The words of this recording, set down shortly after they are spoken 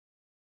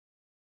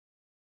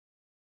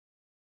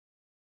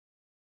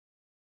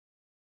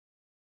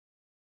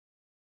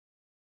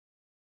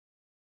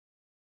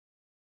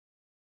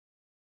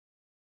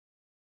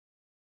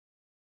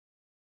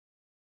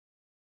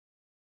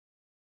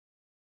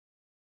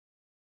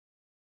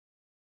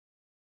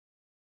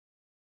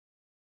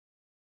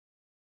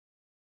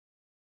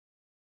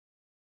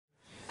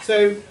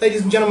So,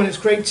 ladies and gentlemen, it's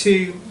great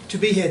to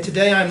be here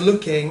today. I'm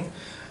looking,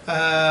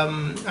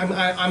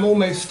 I'm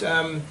almost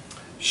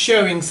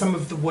showing some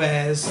of the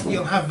wares.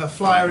 You'll have a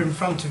flyer in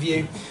front of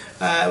you,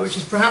 which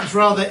is perhaps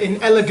rather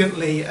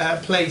inelegantly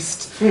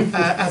placed,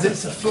 as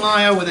it's a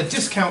flyer with a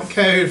discount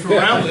code from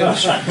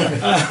Routledge.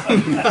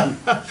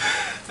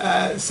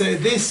 So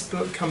this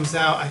book comes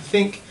out, I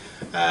think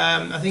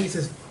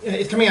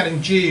it's coming out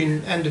in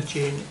June, end of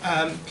June,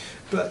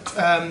 but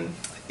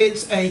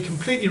it's a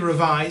completely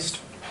revised,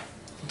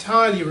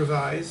 entirely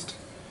revised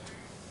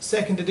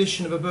second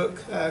edition of a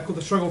book called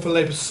The Struggle for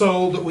Labour's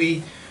Soul that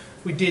we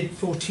did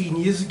 14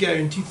 years ago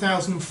in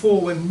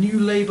 2004, when New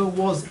Labour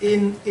was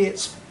in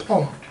its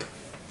pomp,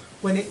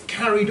 when it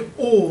carried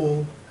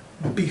all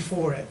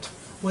before it,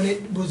 when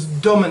it was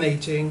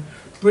dominating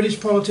British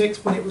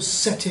politics, when it was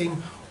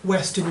setting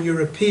Western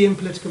European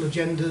political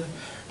agenda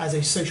as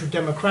a social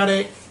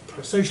democratic,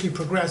 socially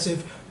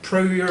progressive,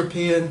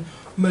 pro-European,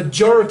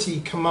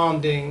 majority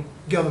commanding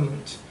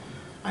government.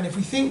 And if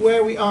we think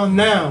where we are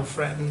now,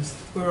 friends,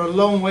 we're a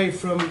long way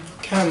from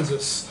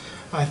Kansas,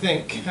 I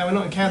think. We're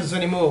not in Kansas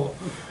anymore.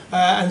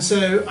 And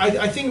so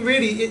I think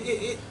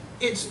really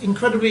it's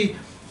incredibly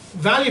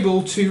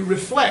valuable to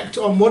reflect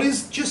on what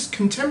is just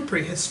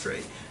contemporary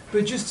history,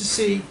 but just to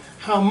see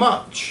how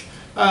much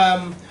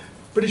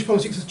British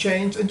politics has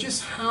changed, and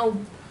just how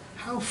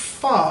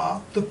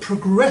far the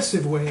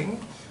progressive wing,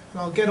 and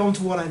I'll get on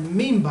to what I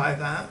mean by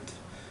that,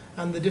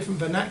 and the different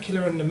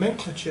vernacular and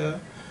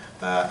nomenclature,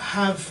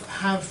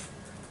 have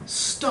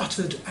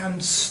stuttered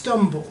and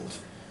stumbled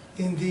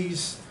in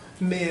these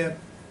mere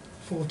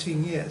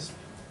 14 years.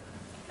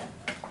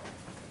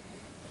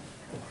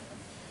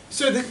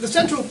 So the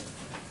central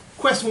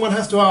question one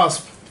has to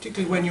ask,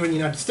 particularly when you're in the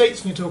United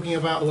States and you're talking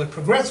about the word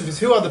progressive, is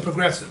who are the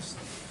progressives?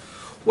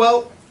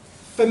 Well,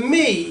 for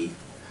me,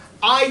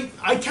 I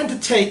tend to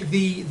take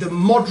the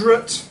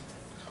moderate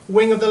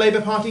wing of the Labour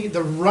Party,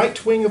 the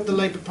right wing of the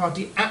Labour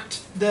Party,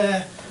 at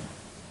their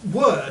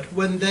word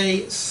when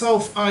they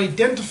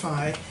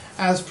self-identify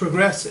as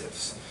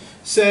progressives.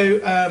 So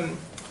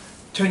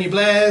Tony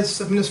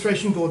Blair's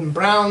administration, Gordon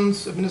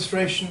Brown's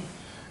administration,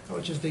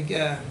 which is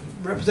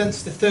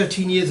represents the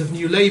 13 years of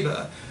New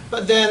Labour.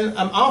 But then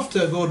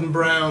after Gordon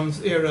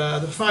Brown's era,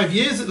 the 5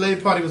 years that the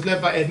Labour Party was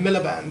led by Ed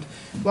Miliband,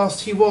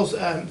 whilst he was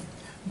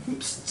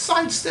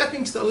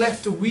sidestepping to the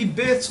left a wee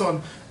bit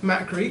on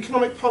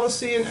macroeconomic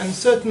policy, and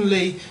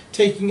certainly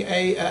taking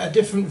a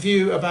different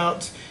view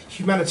about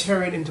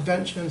humanitarian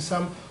intervention and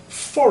some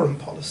foreign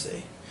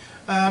policy.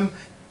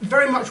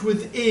 Very much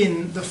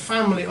within the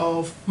family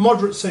of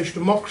moderate social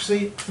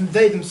democracy, and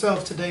they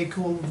themselves today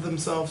call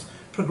themselves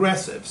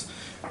progressives.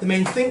 The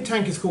main think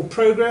tank is called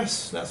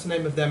Progress, that's the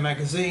name of their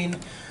magazine.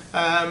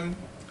 I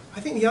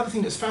think the other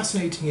thing that's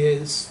fascinating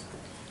is,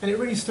 and it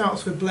really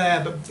starts with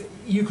Blair, but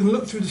you can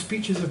look through the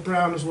speeches of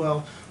Brown as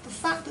well, the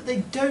fact that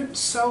they don't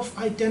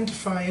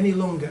self-identify any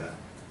longer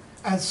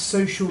as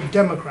social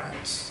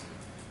democrats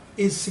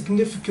is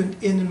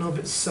significant in and of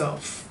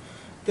itself.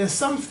 There's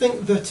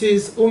something that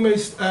is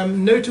almost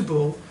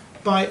notable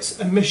by its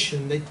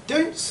omission. They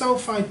don't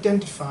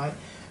self-identify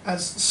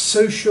as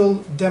social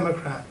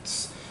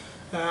democrats.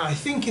 I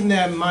think in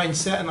their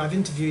mindset, and I've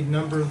interviewed a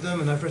number of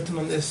them and I've written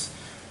on this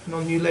and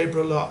on New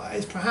Labour a lot,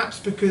 it's perhaps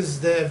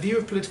because their view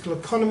of political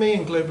economy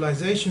and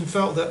globalisation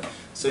felt that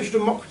social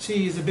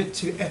democracy is a bit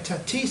too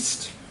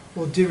etatiste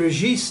or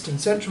dirigiste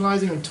and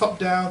centralising and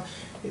top-down.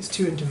 It's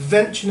too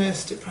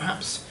interventionist. It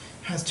perhaps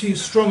has too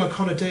strong a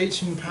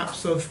connotation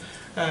perhaps of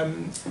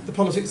the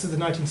politics of the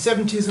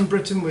 1970s in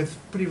Britain, with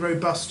pretty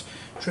robust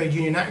trade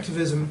union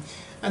activism.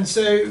 And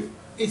so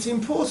it's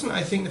important,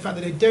 I think, the fact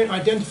that they don't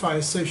identify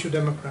as social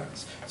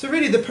democrats. So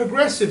really the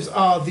progressives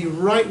are the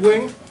right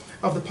wing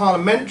of the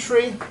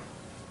parliamentary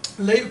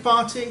Labour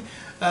Party.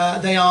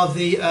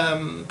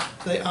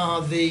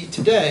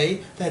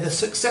 Today they're the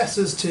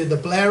successors to the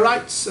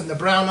Blairites and the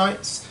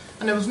Brownites,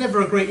 and there was never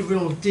a great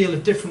real deal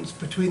of difference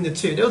between the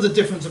two. There was a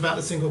difference about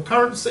the single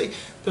currency.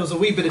 There was a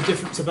wee bit of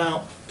difference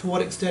about to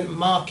what extent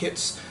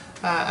markets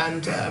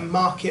and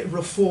market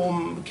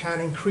reform can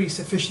increase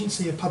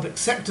efficiency of public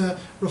sector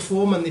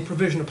reform and the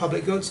provision of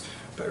public goods.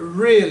 But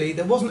really,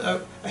 there wasn't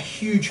a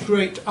huge,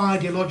 great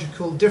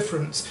ideological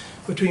difference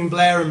between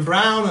Blair and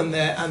Brown and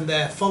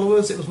their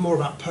followers. It was more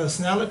about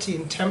personality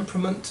and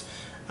temperament,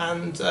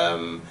 and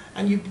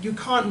you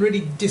can't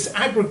really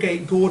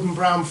disaggregate Gordon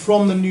Brown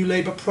from the New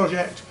Labour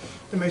project,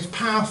 the most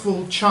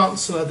powerful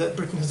chancellor that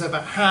Britain has ever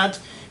had,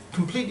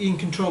 completely in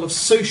control of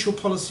social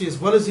policy as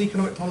well as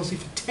economic policy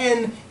for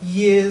 10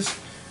 years,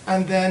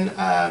 and then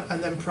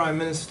Prime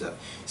Minister.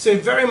 So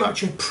very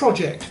much a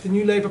project, the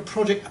New Labour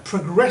project, a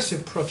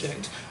progressive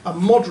project, a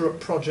moderate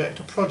project,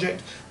 a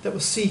project that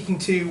was seeking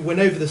to win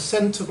over the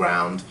centre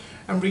ground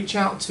and reach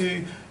out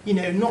to,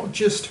 not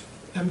just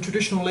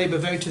traditional Labour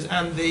voters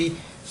and the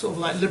sort of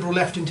like liberal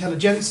left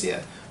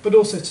intelligentsia, but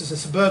also to the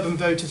suburban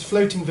voters,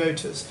 floating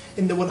voters,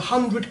 in the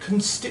 100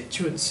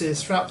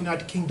 constituencies throughout the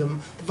United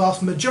Kingdom, the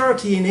vast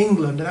majority in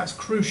England, and that's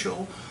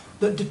crucial,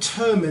 that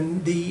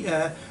determine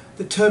the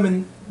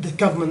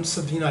governments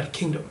of the United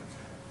Kingdom.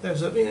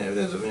 There's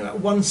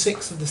about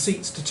 1/6 of the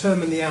seats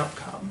determine the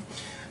outcome,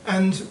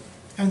 and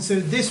so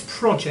this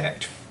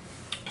project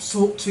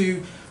sought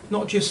to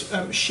not just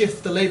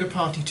shift the Labour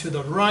Party to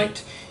the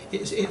right,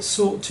 it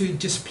sought to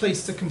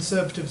displace the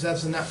Conservatives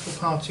as the natural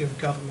party of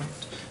government.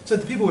 So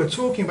the people we're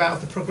talking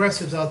about, the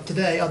progressives, are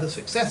today are the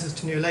successors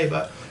to New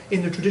Labour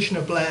in the tradition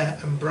of Blair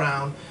and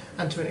Brown,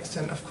 and to an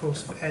extent, of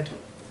course, of Ed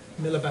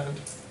Miliband.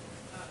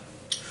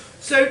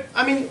 So,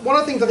 I mean, one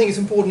of the things I think is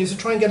important is to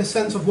try and get a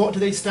sense of what do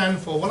they stand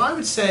for. Well, I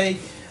would say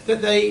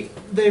that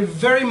they're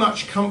very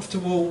much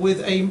comfortable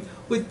with a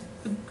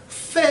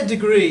fair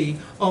degree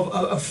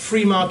of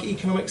free market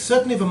economics,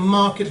 certainly of a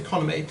market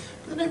economy.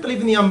 But they don't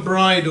believe in the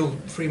unbridled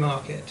free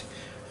market.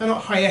 They're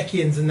not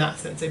Hayekians in that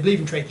sense. They believe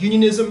in trade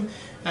unionism,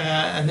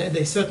 and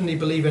they certainly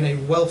believe in a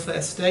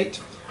welfare state.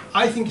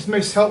 I think it's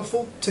most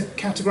helpful to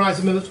categorise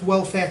them as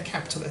welfare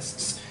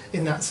capitalists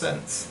in that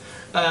sense.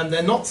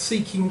 They're not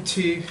seeking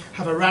to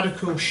have a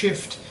radical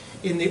shift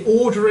in the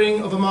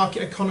ordering of a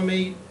market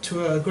economy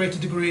to a greater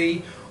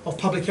degree of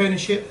public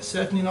ownership,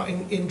 certainly not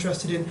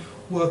interested in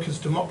workers'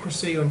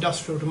 democracy or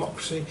industrial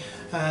democracy.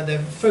 They're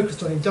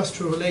focused on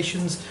industrial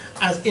relations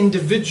as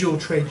individual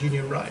trade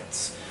union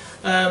rights.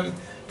 They're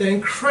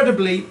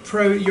incredibly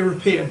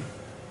pro-European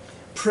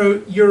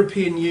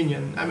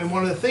Union. I mean,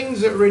 one of the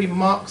things that really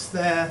marks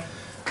their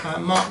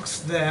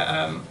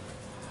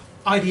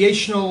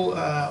ideational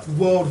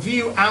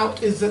worldview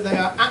out is that they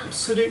are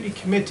absolutely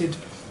committed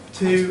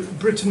to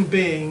Britain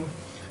being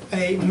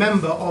a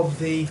member of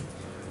the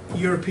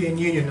European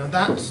Union. Now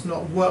that's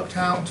not worked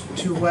out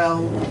too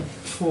well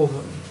for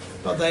them,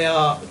 but they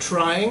are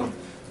trying,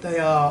 they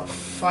are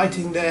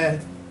fighting their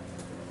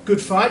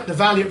good fight, the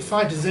valiant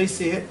fight as they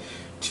see it,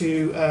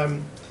 to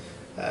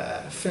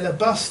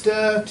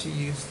filibuster, to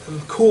use the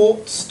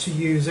courts, to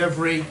use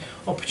every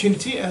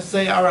opportunity as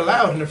they are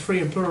allowed in a free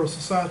and plural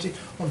society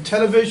on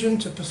television,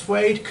 to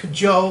persuade,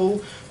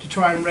 cajole, to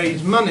try and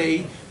raise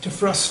money, to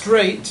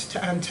frustrate,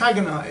 to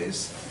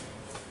antagonise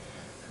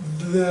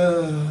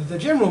the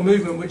general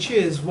movement, which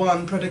is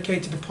one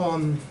predicated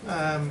upon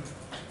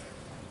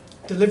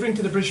delivering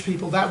to the British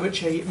people that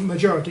which a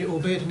majority,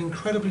 albeit an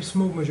incredibly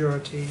small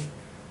majority,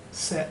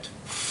 set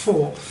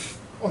forth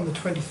on the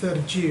 23rd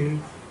of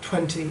June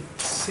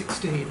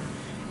 2016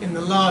 in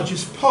the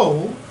largest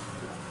poll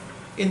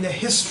in the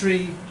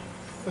history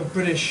of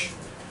British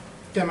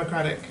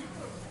democratic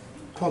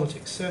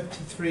politics.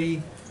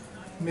 33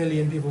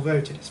 million people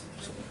voted. It's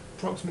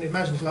approximately,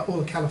 imagine if like all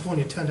of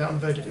California turned out and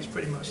voted, it's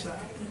pretty much that.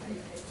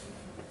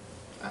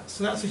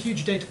 So that's a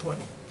huge data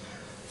point.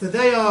 So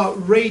they are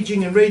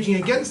raging and raging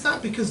against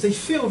that because they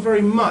feel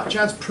very much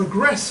as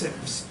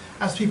progressives,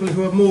 as people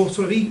who are more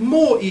sort of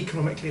more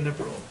economically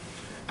liberal,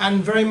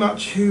 and very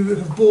much who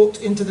have bought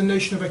into the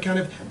notion of a kind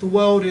of the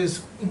world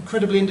is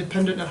incredibly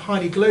independent and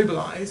highly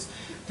globalized.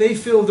 They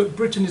feel that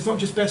Britain is not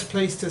just best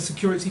placed to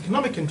secure its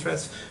economic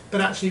interests,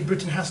 but actually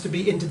Britain has to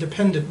be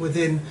interdependent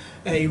within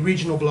a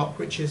regional bloc,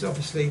 which is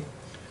obviously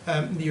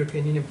the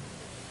European Union.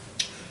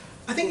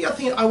 I think the other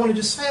thing I want to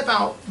just say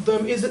about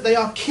them is that they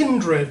are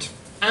kindred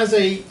as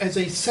a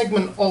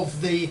segment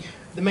of the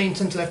main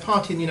centre-left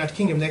party in the United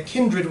Kingdom. They're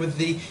kindred with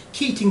the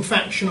Keating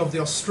faction of the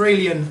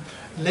Australian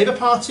Labour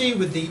Party,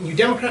 with the New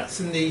Democrats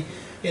in the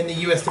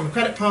US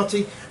Democratic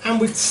Party, and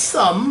with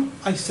some,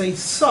 I say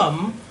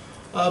some,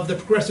 of the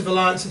Progressive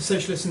Alliance of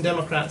Socialists and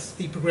Democrats,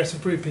 the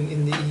progressive grouping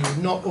in the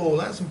EU. Not all,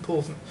 that's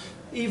important.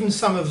 Even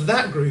some of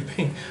that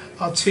grouping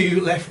are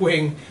too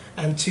left-wing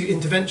and too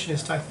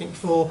interventionist, I think,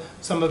 for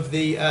some of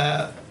the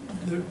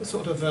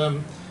sort of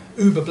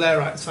uber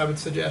Blairites, I would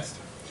suggest.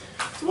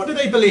 So what do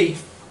they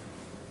believe?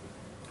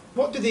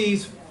 What do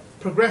these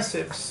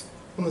progressives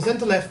on the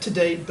centre-left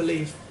today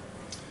believe?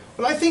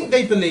 Well, I think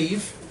they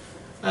believe,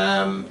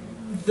 I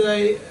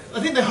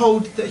think they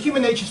hold that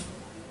human nature is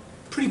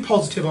pretty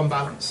positive on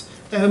balance.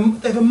 They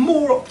have a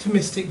more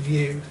optimistic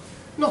view,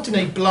 not in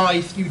a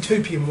blithe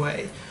utopian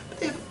way, but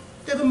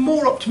they have a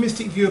more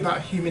optimistic view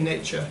about human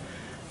nature.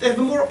 They have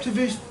a more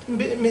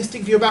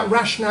optimistic view about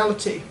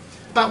rationality,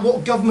 about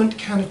what government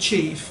can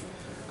achieve,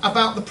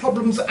 about the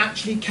problems that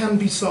actually can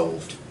be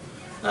solved.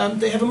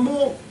 They have a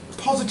more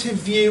positive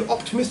view,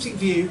 optimistic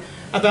view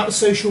about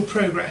social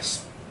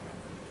progress.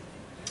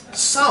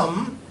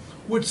 Some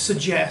would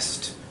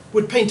suggest,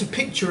 would paint a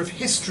picture of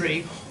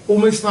history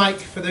almost like,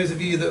 for those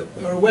of you that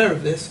are aware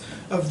of this,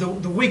 of the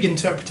Whig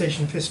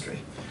interpretation of history.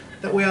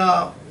 That we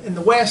are, in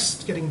the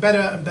West, getting better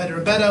and better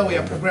and better. We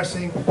are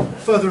progressing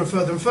further and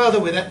further and further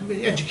with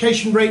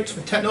education rates,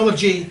 with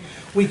technology.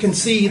 We can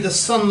see the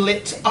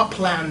sunlit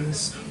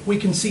uplands. We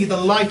can see the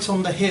light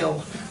on the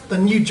hill, the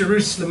New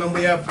Jerusalem, and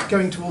we are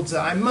going towards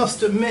that. I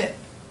must admit,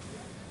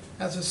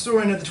 as a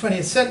historian of the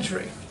 20th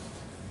century,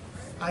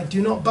 I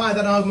do not buy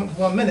that argument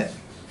for 1 minute.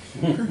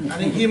 I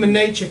think human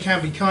nature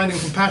can be kind and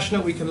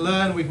compassionate, we can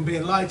learn, we can be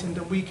enlightened,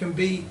 and we can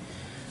be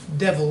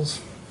devils.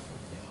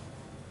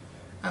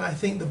 And I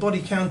think the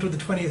body counter of the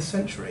 20th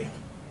century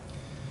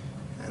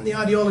and the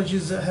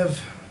ideologies that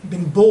have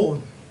been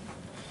born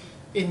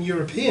in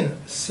European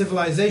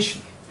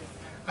civilization,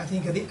 I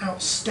think are the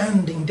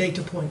outstanding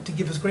data point to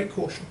give us great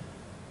caution.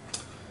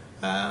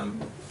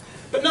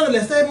 But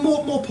nonetheless, they're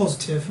more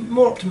positive,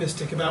 more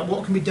optimistic about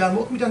what can be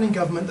done in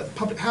government,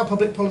 how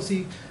public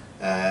policy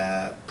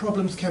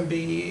problems can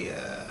be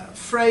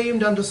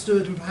framed,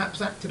 understood, and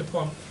perhaps acted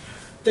upon.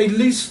 They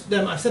lose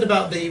them. I said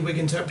about the Whig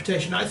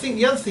interpretation. I think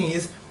the other thing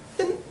is,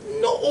 they're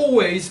not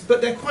always,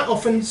 but they're quite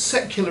often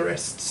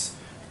secularists.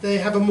 They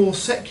have a more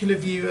secular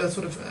view, a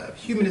sort of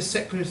humanist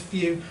secularist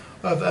view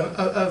of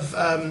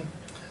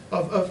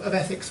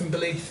ethics and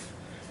belief.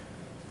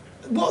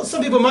 What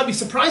some people might be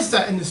surprised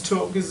at in this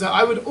talk is that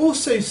I would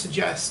also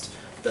suggest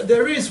that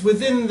there is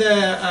within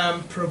their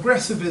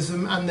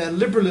progressivism and their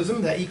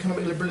liberalism, their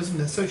economic liberalism,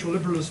 their social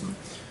liberalism,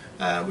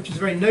 which is a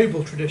very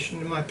noble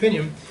tradition in my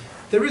opinion,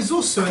 there is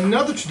also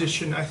another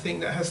tradition, I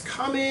think, that has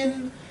come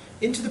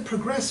into the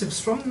progressives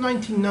from the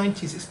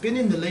 1990s. It's been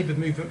in the labour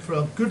movement for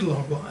a good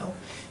long while,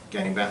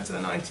 going back to the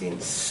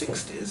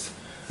 1960s,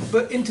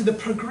 but into the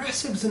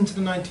progressives into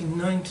the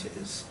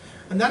 1990s.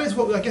 And that is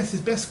what I guess is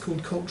best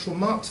called cultural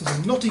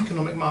Marxism, not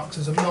economic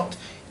Marxism, not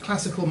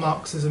classical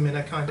Marxism in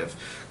a kind of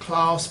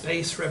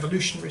class-based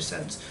revolutionary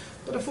sense,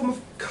 but a form of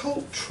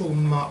cultural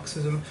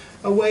Marxism,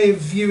 a way of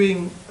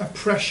viewing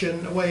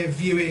oppression, a way of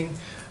viewing,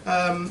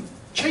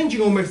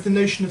 changing almost the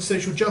notion of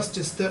social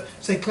justice that,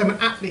 say, Clement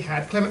Attlee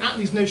had. Clement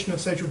Attlee's notion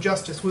of social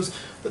justice was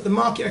that the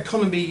market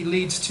economy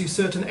leads to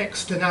certain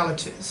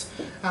externalities,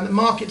 and that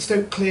markets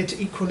don't clear to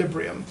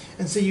equilibrium,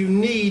 and so you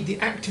need the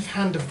active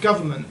hand of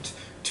government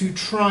to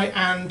try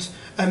and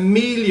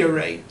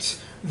ameliorate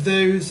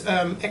those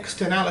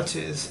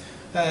externalities,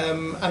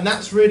 and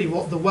that's really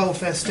what the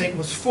welfare state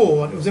was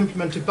for. And it was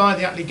implemented by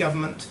the Attlee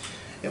government.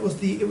 It was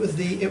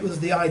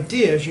the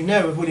idea, as you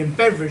know, of William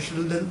Beveridge,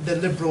 the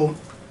liberal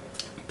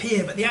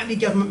peer. But the Attlee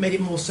government made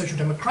it more social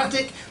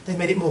democratic. They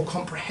made it more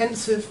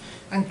comprehensive,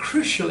 and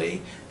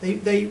crucially,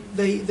 they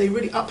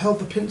really upheld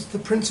the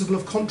principle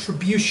of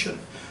contribution.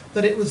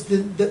 That it was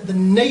that the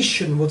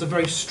nation was a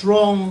very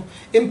strong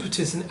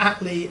impetus in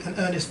Attlee and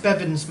Ernest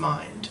Bevin's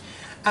mind,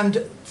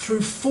 and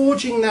through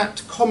forging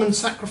that common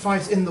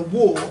sacrifice in the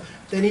war,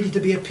 there needed to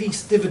be a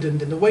peace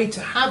dividend, and the way to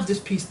have this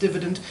peace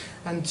dividend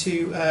and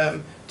to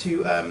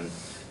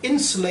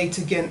insulate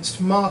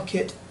against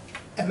market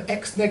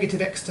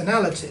negative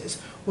externalities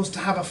was to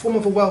have a form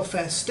of a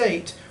welfare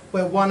state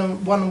where one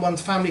and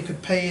one's family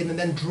could pay in and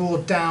then draw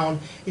down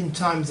in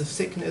times of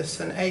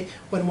sickness and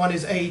when one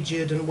is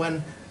aged and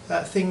when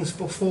things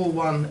befall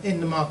one in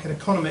the market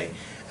economy.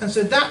 And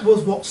so that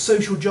was what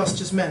social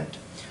justice meant.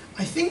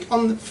 I think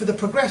for the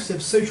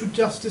progressives, social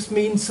justice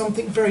means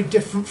something very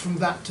different from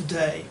that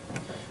today.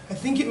 I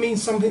think it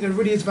means something that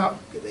really is that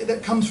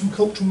comes from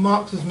cultural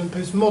Marxism and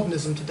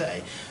postmodernism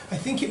today. I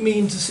think it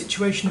means a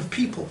situation of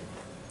people.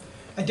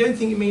 I don't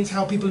think it means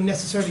how people are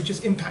necessarily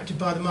just impacted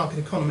by the market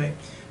economy.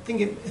 I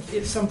think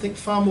it's something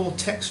far more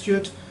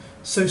textured,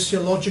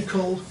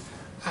 sociological,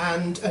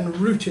 and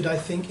rooted, I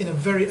think, in a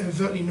very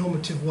overtly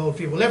normative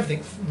worldview. Well,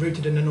 everything's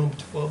rooted in a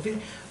normative worldview,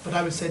 but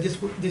I would say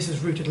this is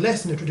rooted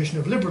less in a tradition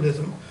of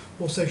liberalism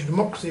or social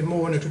democracy, and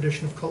more in a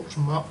tradition of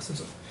cultural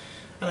Marxism.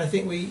 And I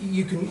think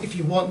you can, if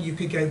you want, you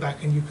could go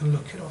back and you can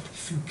look at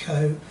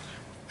Foucault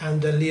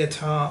and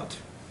Lyotard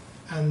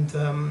and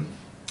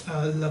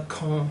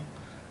Lacan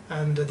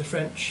and the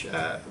French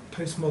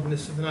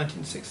postmodernists of the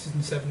 1960s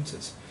and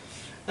 70s.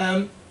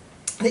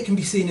 It can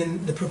be seen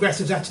in the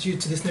progressives'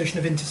 attitude to this notion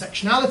of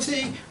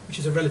intersectionality, which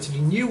is a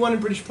relatively new one in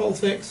British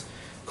politics,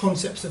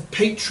 concepts of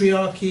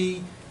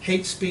patriarchy,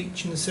 hate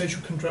speech, and the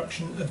social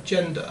construction of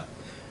gender.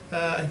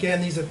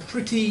 Again, these are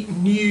pretty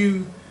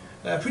new,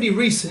 pretty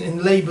recent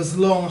in Labour's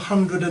long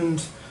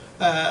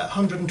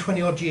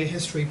 120-odd year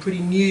history, pretty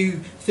new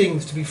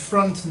things to be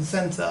front and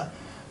centre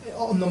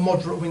on the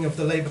moderate wing of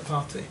the Labour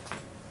Party.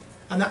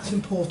 And that's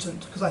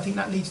important, because I think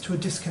that leads to a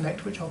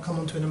disconnect, which I'll come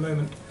on to in a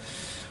moment.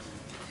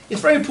 It's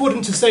very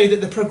important to say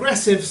that the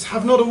progressives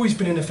have not always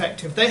been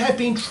ineffective. They have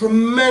been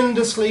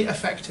tremendously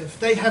effective.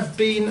 They have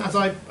been, as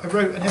I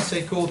wrote an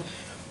essay called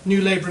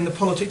New Labour and the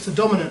Politics of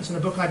Dominance, in a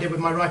book I did with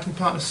my writing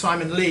partner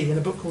Simon Lee, in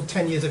a book called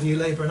 10 Years of New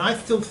Labour. And I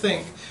still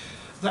think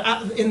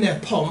that in their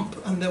pomp,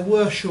 and there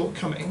were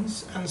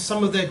shortcomings, and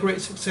some of their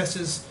great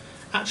successes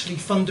actually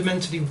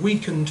fundamentally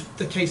weakened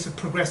the case of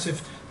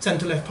progressive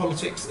centre-left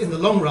politics in the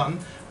long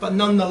run, but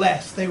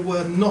nonetheless they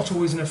were not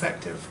always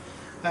ineffective.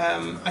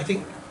 I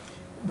think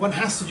one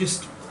has to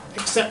just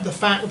accept the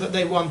fact that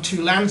they won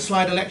 2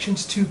 landslide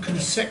elections, 2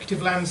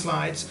 consecutive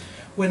landslides,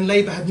 when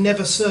Labour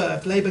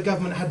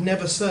government had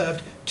never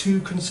served 2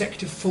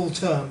 consecutive full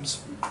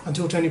terms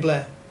until Tony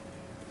Blair.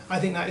 I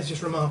think that is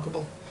just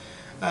remarkable.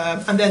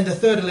 And then the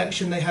 3rd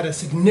election, they had a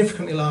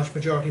significantly large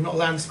majority, not a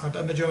landslide,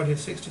 but a majority of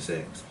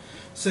 66.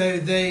 So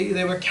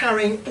they were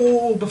carrying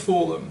all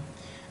before them.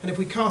 And if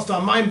we cast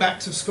our mind back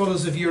to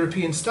scholars of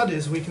European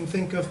studies, we can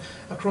think of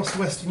across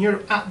Western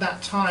Europe at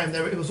that time,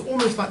 it was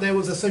almost like there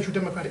was a social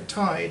democratic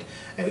tide,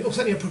 or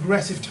certainly a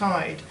progressive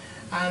tide.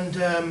 And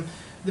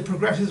the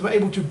progressives were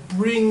able to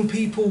bring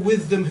people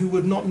with them who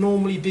would not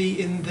normally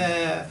be in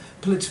their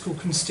political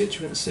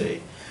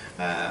constituency.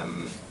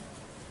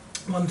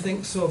 One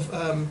thinks of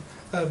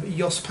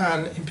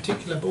Jospin in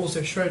particular, but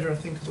also Schroeder, I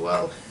think, as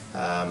well,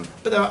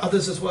 but there are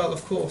others as well,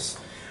 of course.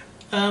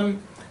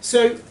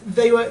 So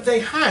they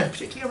had,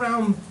 particularly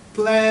around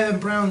Blair and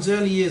Brown's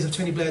early years of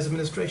Tony Blair's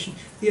administration,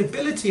 the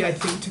ability, I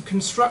think, to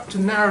construct a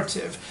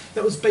narrative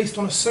that was based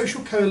on a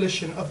social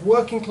coalition of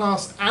working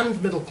class and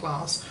middle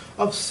class,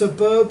 of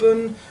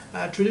suburban,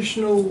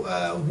 traditional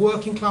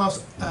working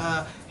class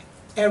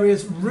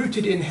areas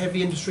rooted in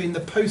heavy industry in the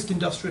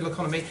post-industrial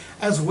economy,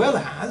 as well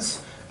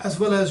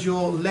as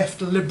your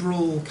left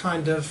liberal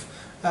kind of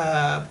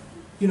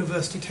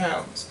university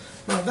towns.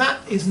 Now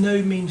that is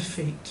no mean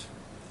feat.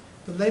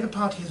 The Labour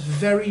Party has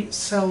very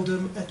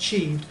seldom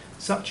achieved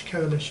such a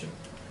coalition.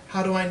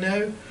 How do I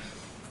know?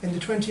 In the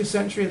 20th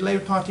century, the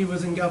Labour Party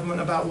was in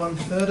government about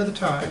 1/3 of the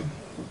time.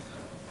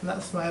 And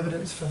that's my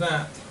evidence for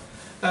that.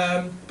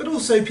 But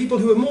also people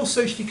who were more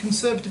socially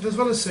conservative as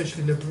well as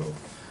socially liberal.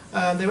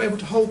 They were able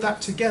to hold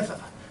that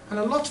together. And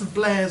a lot of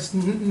Blair's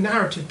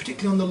narrative,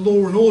 particularly on the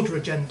law and order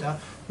agenda,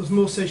 was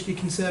more socially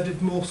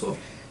conservative, more sort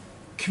of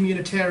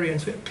communitarian.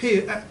 So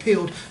it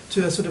appealed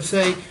to sort of,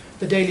 say,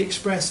 the Daily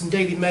Express and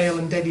Daily Mail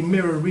and Daily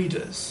Mirror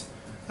readers.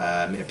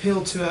 It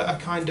appealed to a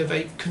kind of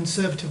a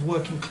conservative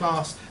working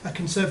class, a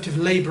conservative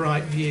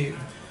Labourite view.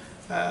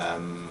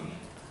 And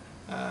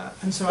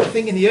so I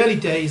think in the early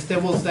days there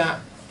was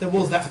that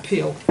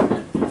appeal.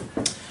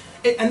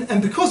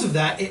 And because of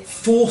that, it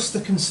forced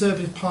the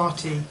Conservative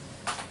Party,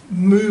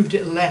 moved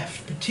it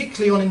left,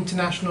 particularly on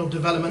international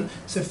development,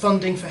 so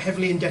funding for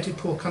heavily indebted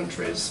poor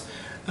countries,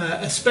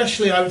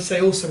 especially I would say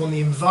also on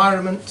the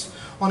environment,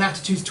 on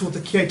attitudes toward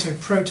the Kyoto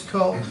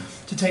Protocol,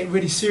 to take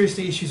really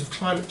seriously issues of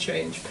climate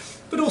change,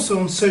 but also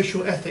on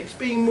social ethics,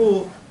 being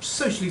more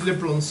socially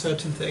liberal on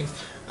certain things.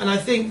 And I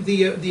think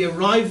the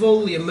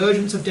arrival, the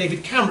emergence of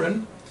David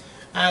Cameron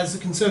as the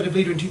Conservative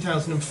leader in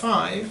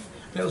 2005,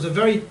 and it was a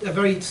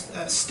very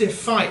stiff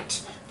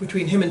fight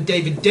between him and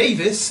David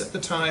Davis at the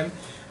time,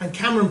 and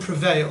Cameron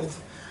prevailed,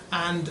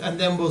 and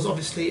then was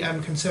obviously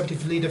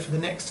Conservative leader for the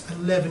next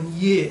 11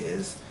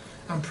 years,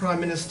 and Prime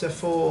Minister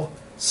for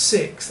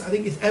 6. I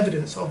think is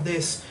evidence of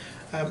this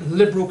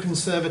liberal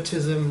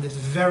conservatism, this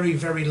very,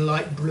 very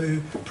light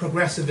blue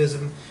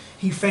progressivism.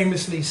 He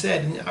famously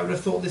said, and I would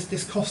have thought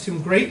this cost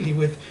him greatly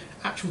with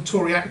actual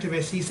Tory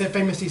activists, he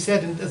famously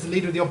said, and as the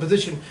leader of the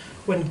opposition,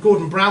 when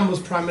Gordon Brown was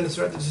Prime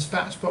Minister at the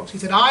dispatch box, he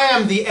said, "I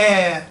am the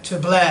heir to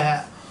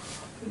Blair.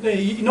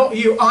 Not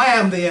you, I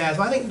am the heir."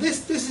 So I think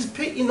this is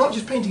not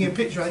just painting a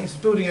picture, I think it's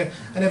building an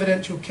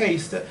evidential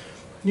case that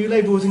New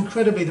Labour was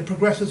the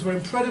progressives were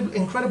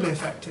incredibly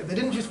effective. They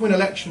didn't just win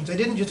elections, they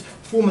didn't just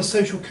form a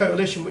social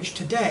coalition, which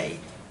today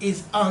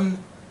is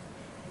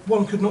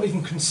one could not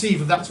even conceive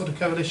of that sort of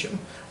coalition,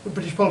 but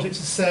British politics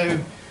is so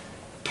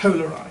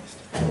polarised.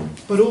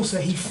 But also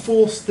he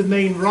forced the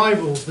main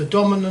rivals, the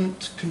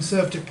dominant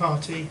Conservative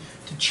Party,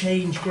 to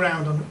change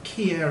ground on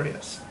key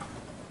areas.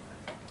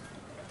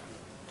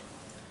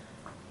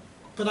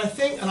 But I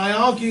think, and I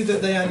argue,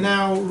 that they are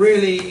now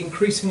really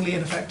increasingly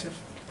ineffective.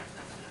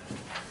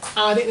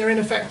 I think they're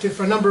ineffective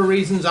for a number of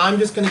reasons. I'm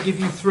just going to give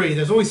you 3.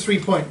 There's always 3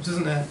 points,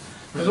 isn't there?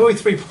 There's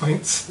always 3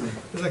 points.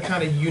 There's a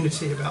kind of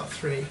unity about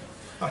 3,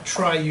 a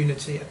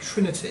tri-unity, a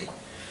trinity.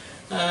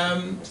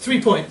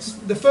 3 points.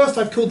 The first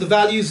I've called the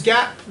values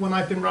gap. When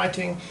I've been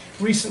writing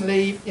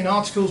recently in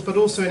articles but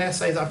also in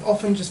essays, I've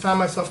often just found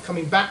myself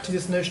coming back to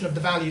this notion of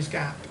the values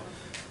gap.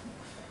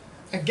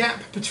 A gap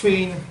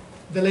between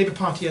the Labour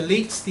Party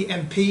elites, the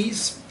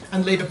MPs,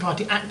 and Labour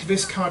Party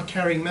activists,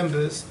 card-carrying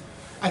members.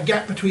 A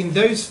gap between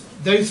those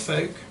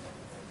folk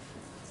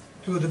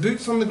who are the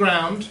boots on the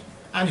ground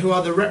and who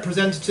are the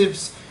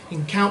representatives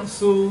in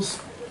councils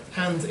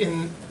and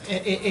in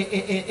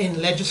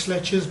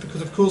legislatures,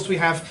 because of course we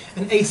have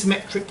an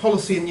asymmetric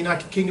policy in the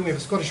United Kingdom. We have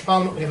a Scottish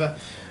Parliament, we have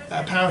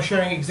a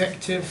power-sharing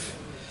executive.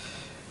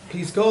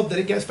 Please God that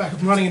it gets back up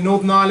and running in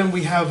Northern Ireland.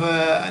 We have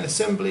an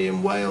assembly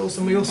in Wales,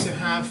 and we also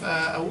have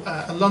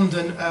a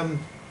London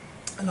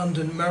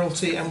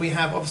mayoralty, and we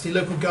have obviously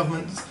local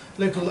governments,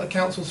 local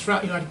councils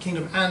throughout the United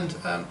Kingdom and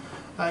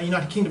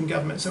United Kingdom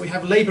government. So we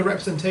have Labour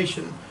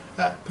representation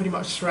pretty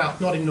much throughout,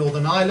 not in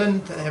Northern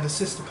Ireland. They have a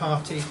sister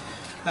party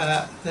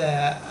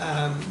there,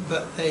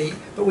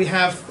 but we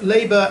have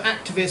Labour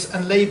activists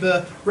and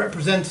Labour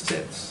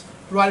representatives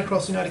right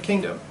across the United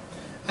Kingdom.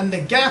 And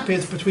the gap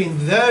is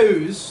between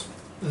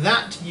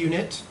that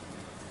unit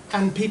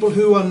and people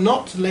who are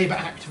not Labour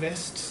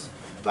activists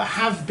but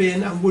have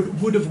been and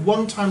would have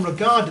one time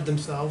regarded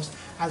themselves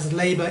as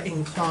Labour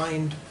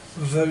inclined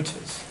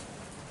voters.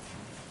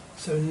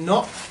 So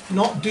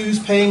not dues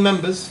paying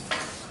members,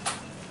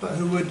 but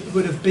who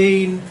would have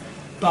been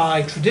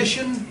by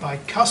tradition, by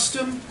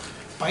custom,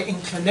 by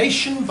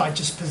inclination, by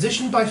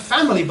disposition, by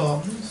family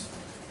bonds,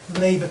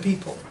 Labour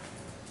people.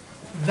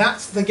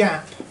 That's the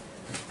gap.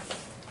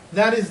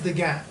 That is the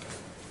gap.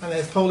 And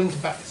there's polling to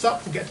back this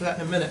up. We'll get to that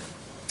in a minute.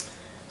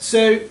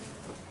 So,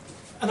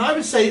 and I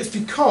would say it's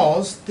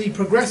because the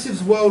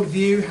progressives'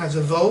 worldview has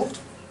evolved,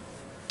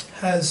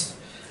 as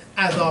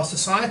our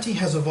society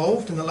has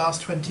evolved in the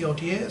last 20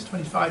 odd years,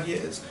 25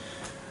 years.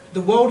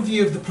 The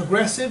worldview of the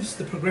progressives,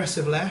 the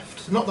progressive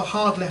left, not the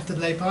hard left of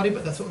the Labour Party,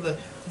 but the sort of the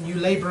new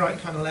Labourite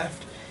kind of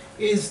left,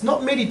 is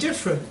not merely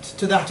different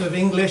to that of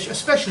English,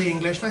 especially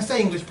English, and I say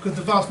English because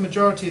the vast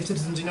majority of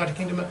citizens in the United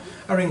Kingdom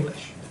are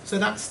English. So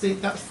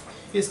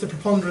it's the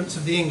preponderance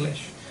of the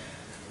English.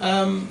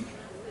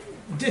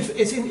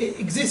 It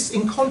exists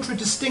in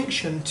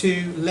contradistinction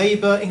to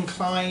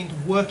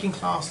Labour-inclined,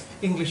 working-class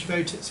English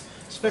voters,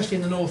 especially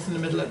in the North and the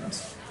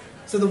Midlands.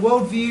 So the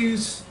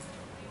worldviews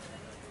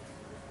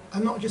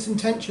are not just in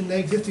tension, they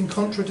exist in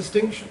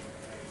contradistinction.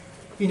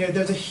 You know,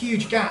 there's a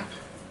huge gap.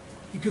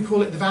 You could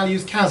call it the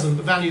values chasm,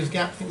 but values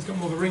gap, I think it's got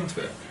more of a ring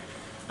to it.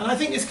 And I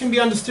think this can be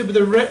understood with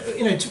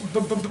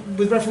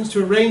with reference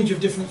to a range of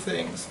different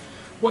things.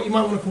 What you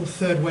might want to call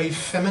third wave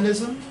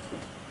feminism,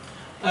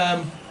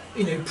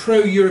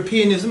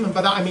 pro-Europeanism, and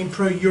by that I mean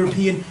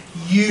pro-European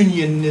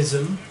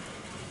unionism,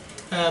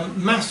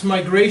 mass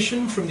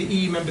migration from the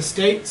EU member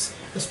states,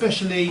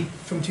 especially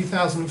from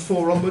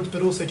 2004 onwards,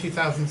 but also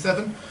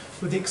 2007,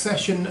 with the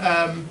accession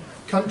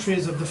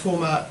countries of the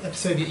former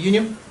Soviet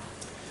Union.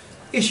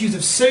 Issues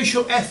of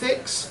social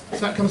ethics, so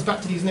that comes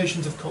back to these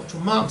notions of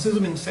cultural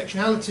Marxism,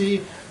 intersectionality,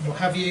 and what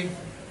have you.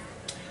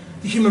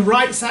 The Human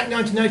Rights Act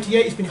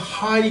 1998 has been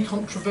highly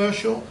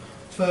controversial,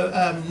 for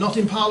not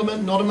in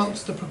Parliament, not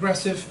amongst the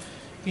progressive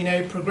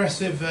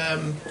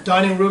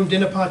dining room,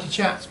 dinner party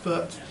chats,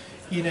 but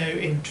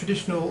in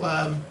traditional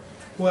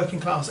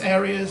working class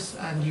areas,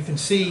 and you can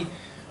see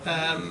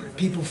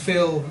people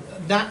feel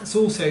that's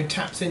also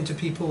taps into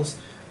people's,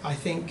 I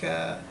think,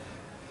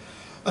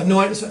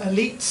 annoyance at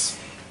elites.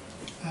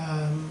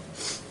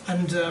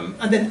 And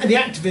then the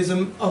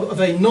activism of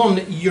a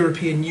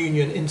non-European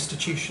Union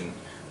institution,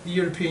 the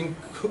European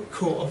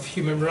Court of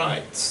Human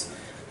Rights.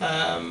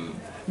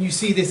 You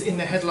see this in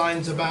the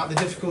headlines about the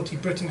difficulty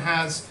Britain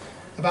has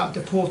about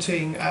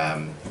deporting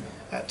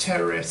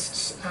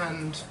terrorists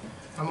and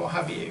what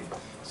have you.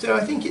 So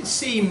I think it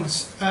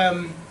seems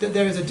that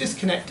there is a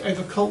disconnect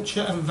over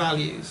culture and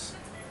values.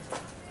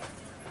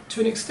 To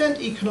an extent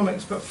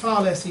economics, but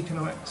far less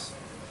economics.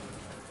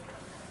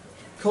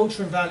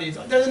 Culture and values.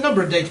 There's a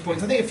number of data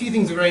points. I think a few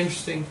things are very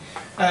interesting.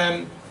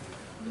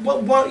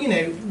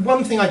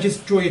 One thing I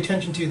just draw your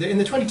attention to, that in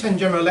the 2010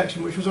 general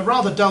election, which was a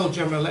rather dull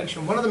general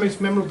election, one of the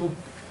most memorable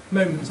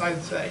moments, I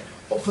would say,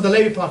 for the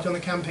Labour Party on the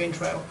campaign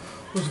trail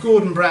was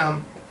Gordon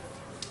Brown.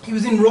 He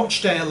was in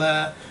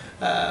Rochdale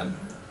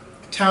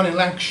town in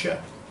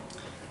Lancashire,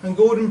 and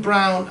Gordon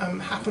Brown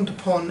happened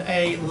upon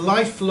a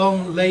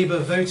lifelong Labour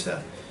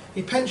voter,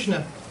 a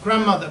pensioner,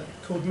 grandmother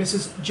called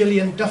Mrs.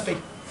 Gillian Duffy.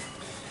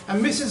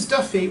 And Mrs.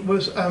 Duffy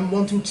was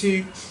wanting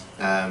to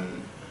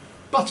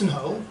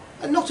buttonhole,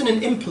 and not in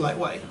an impolite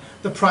way,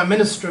 the Prime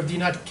Minister of the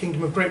United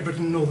Kingdom of Great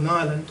Britain and Northern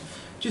Ireland,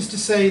 just to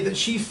say that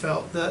she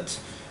felt that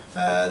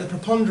the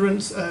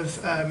preponderance of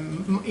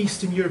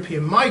Eastern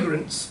European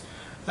migrants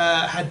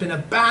had been a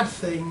bad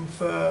thing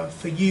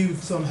for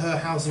youths on her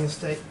housing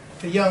estate,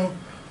 for young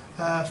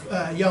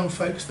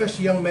folk,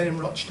 especially young men in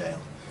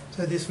Rochdale.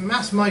 So this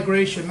mass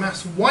migration,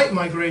 mass white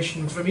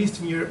migration from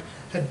Eastern Europe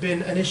had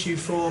been an issue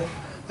for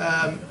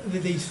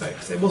these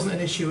folks. It wasn't an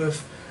issue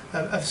of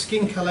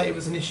skin colour, it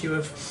was an issue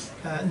of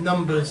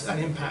numbers and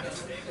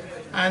impact.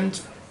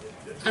 And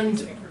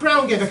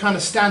Brown gave a kind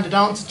of standard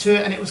answer to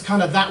it, and it was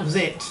kind of, that was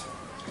it.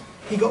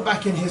 He got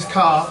back in his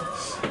car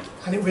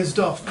and it whizzed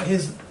off, but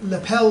his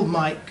lapel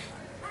mic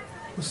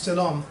was still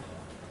on.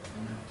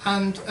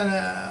 And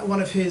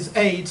one of his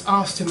aides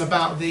asked him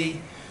about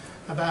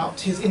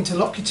his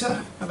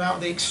interlocutor, about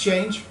the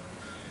exchange,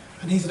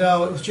 and he said,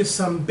 oh, it was just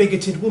some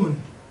bigoted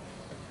woman.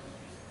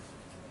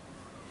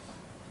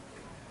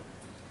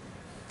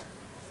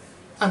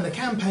 And the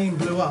campaign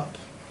blew up.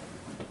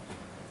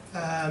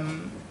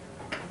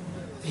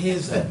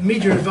 His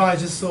media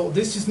advisors thought,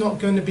 this is not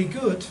going to be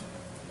good.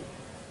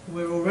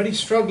 We're already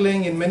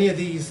struggling in many of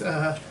these,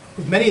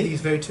 with many of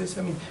these voters.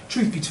 I mean,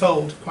 truth be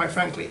told, quite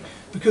frankly,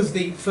 because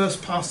the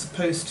first past the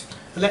post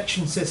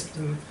election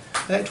system,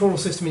 electoral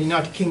system in the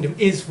United Kingdom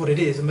is what it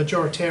is, a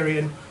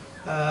majoritarian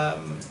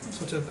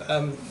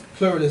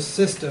pluralist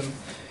system.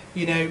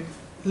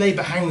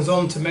 Labour hangs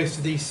on to most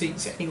of these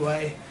seats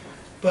anyway,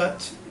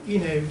 but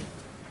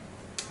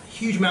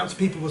huge amounts of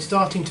people were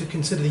starting to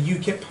consider the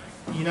UKIP,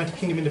 the United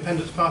Kingdom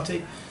Independence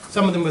Party.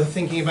 Some of them were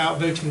thinking about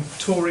voting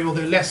Tory,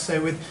 although less so,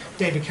 with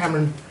David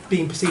Cameron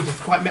being perceived as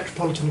quite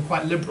metropolitan and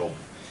quite liberal.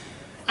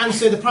 And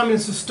so the Prime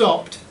Minister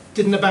stopped,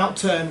 did an about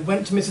turn,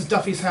 went to Mrs.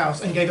 Duffy's house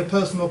and gave a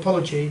personal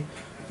apology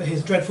for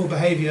his dreadful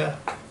behaviour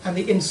and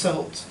the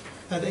insult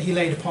that he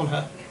laid upon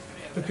her,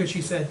 because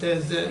she said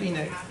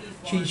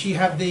she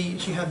had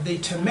the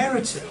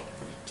temerity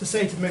to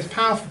say to the most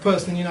powerful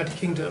person in the United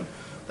Kingdom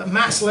that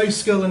mass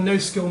low-skill and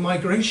no-skill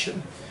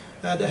migration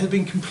that had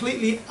been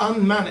completely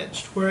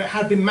unmanaged, where it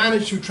had been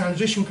managed through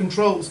transition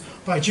controls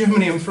by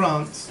Germany and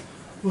France,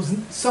 was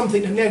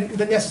something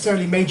that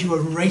necessarily made you a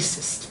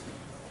racist.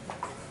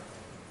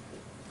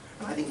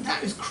 And I think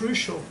that is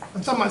crucial.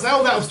 And some might say,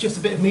 oh, that was just a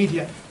bit of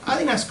media. I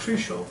think that's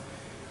crucial.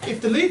 If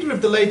the leader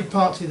of the Labour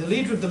Party, the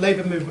leader of the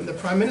Labour movement, the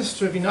Prime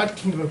Minister of the United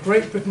Kingdom of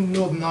Great Britain and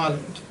Northern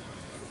Ireland,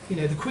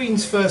 the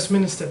Queen's First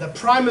Minister, the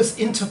primus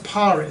inter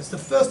pares, the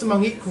first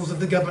among equals of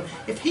the government,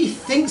 if he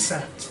thinks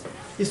that,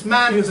 this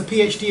man who has a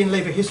PhD in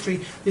Labour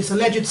history, this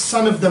alleged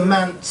son of the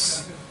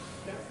manse,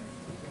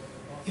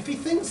 if he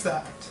thinks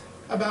that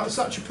about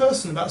such a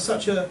person, about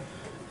such a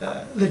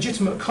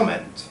legitimate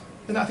comment,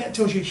 then I think that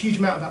tells you a huge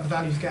amount about the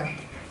values gap.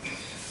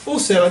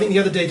 Also, I think the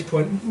other data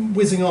point,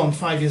 whizzing on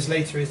 5 years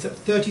later, is that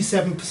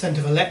 37%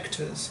 of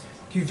electors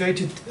who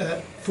voted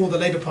for the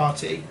Labour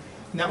Party,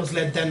 and that was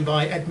led then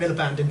by Ed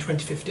Miliband in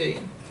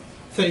 2015,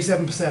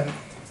 37%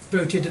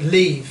 voted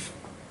Leave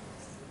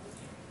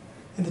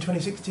in the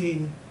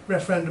 2016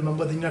 referendum on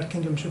whether the United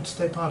Kingdom should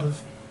stay part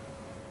of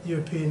the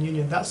European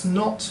Union. That's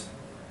not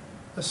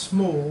a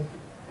small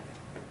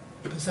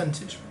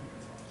percentage.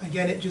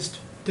 Again, it just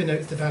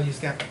denotes the values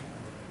gap.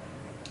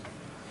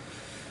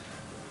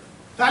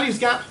 Values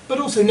gap, but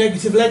also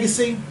negative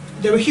legacy.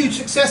 There were huge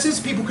successes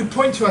people could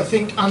point to, I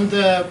think,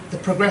 under the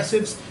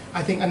Progressives.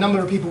 I think a number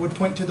of people would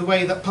point to the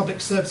way that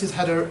public services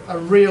had a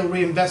real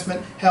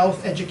reinvestment: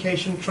 health,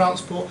 education,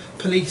 transport,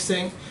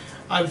 policing.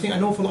 I think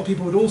an awful lot of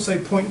people would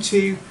also point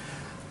to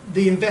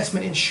the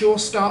investment in Sure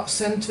Start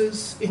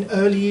centres, in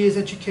early years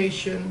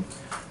education,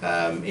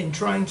 in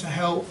trying to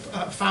help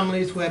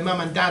families where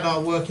mum and dad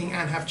are working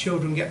and have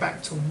children get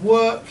back to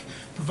work,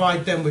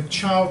 provide them with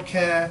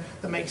childcare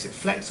that makes it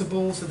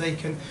flexible so they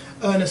can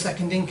earn a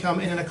second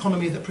income in an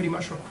economy that pretty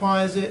much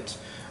requires it.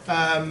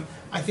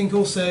 I think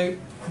also,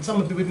 and some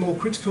would be more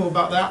critical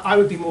about that, I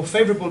would be more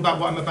favourable about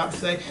what I'm about to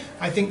say.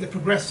 I think the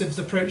Progressives'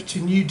 approach to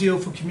New Deal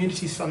for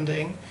Communities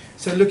funding,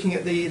 so looking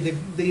at the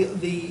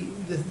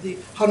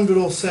 100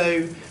 or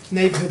so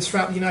neighbourhoods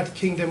throughout the United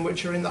Kingdom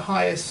which are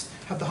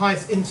have the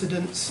highest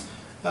incidence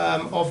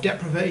of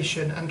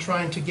deprivation, and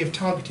trying to give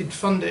targeted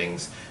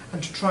fundings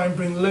and to try and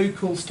bring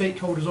local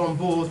stakeholders on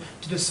board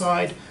to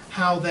decide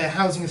how their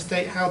housing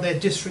estate, how their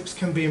districts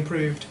can be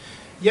improved.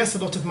 Yes, a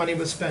lot of money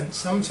was spent.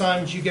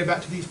 Sometimes you go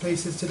back to these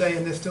places today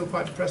and they're still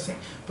quite depressing,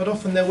 but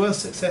often there were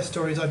success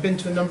stories. I've been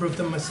to a number of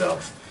them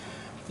myself.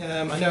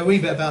 I know a wee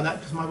bit about that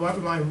because my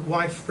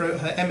wife wrote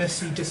her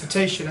MSc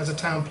dissertation as a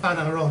town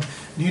planner on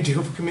New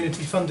Deal for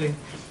Community funding.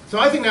 So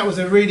I think that was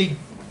a really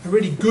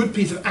good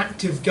piece of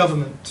active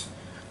government,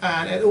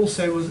 and it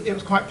also was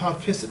quite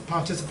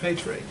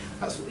participatory.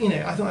 That's,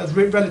 I thought that was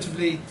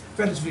relatively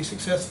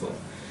successful.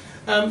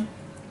 And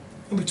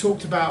we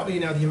talked about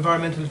the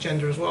environmental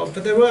agenda as well,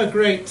 but there were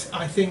great,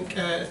 I think,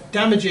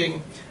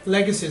 damaging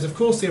legacies. Of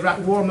course, the Iraq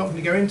War. I'm not going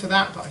to go into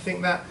that, but I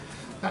think that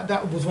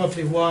was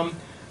wonderfully one.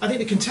 I think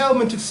the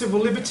curtailment of civil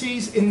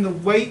liberties in the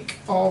wake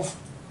of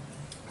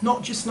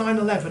not just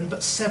 9/11 but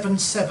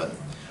 7/7,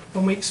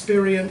 when we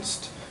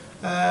experienced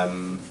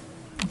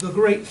the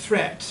great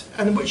threat,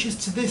 and which is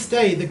to this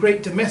day the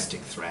great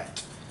domestic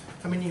threat.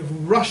 I mean, you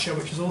have Russia,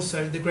 which is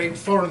also the great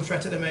foreign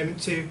threat at the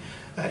moment to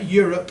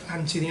Europe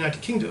and to the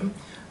United Kingdom.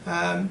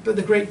 But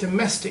the great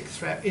domestic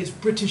threat is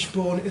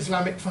British-born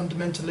Islamic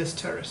fundamentalist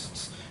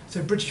terrorists.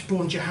 So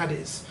British-born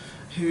jihadis,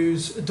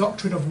 whose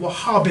doctrine of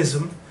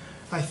Wahhabism,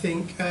 I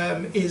think,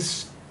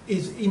 is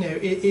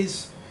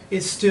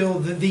still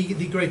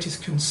the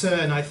greatest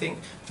concern, I think,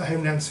 for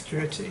homeland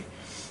security.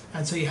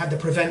 And so you had the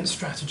prevent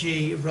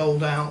strategy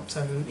rolled out,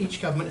 and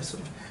each government has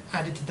sort of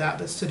added to that,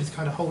 but still is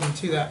kind of holding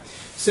to that.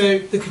 So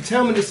the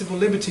curtailment of civil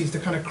liberties, the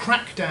kind of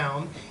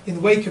crackdown in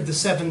the wake of the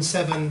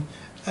 7/7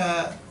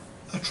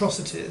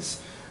 atrocities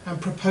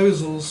and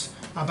proposals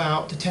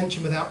about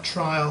detention without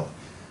trial,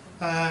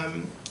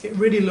 it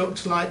really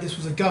looked like this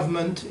was a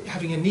government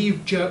having a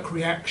knee-jerk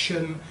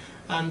reaction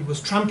and was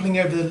trampling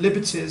over the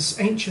liberties,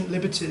 ancient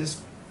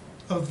liberties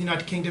of the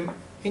United Kingdom,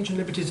 ancient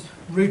liberties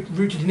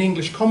rooted in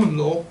English common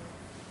law,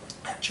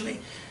 actually.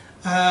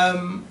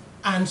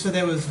 And so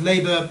there was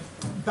there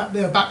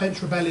were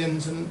backbench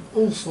rebellions and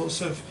all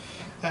sorts of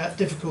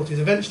difficulties.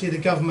 Eventually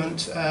the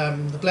government,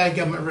 the Blair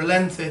government,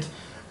 relented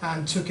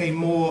and took a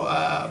more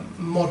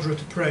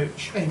moderate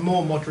approach.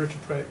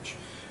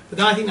 But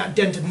I think that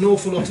dented an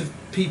awful lot of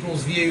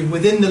people's view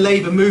within the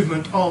Labour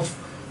movement of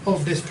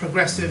this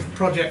progressive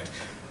project.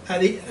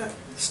 The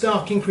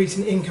stark increase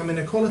in income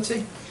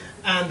inequality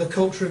and the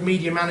culture of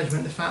media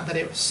management, the fact that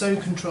it was so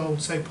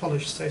controlled, so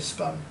polished, so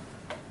spun.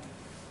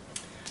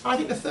 I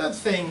think the third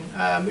thing,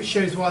 which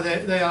shows why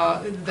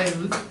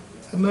they've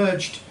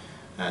emerged,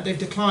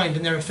 they've declined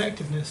in their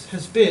effectiveness,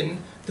 has been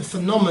the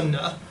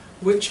phenomena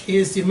which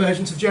is the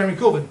emergence of Jeremy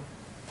Corbyn.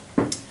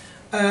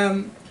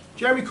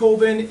 Jeremy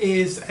Corbyn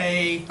is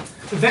a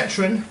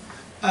veteran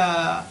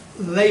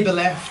Labour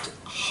left,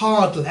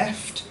 hard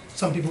left,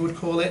 some people would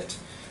call it.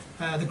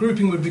 The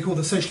grouping would be called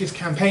the Socialist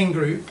Campaign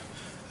Group.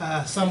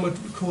 Some would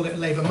call it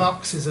Labour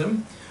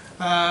Marxism.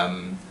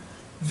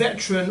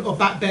 Veteran or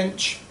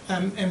backbench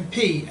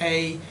MP,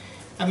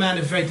 a man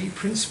of very deep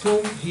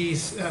principle.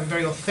 He's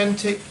very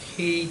authentic.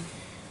 We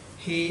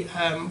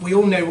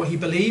all know what he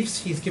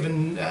believes. He's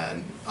given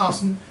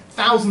asked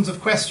thousands of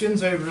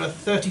questions over a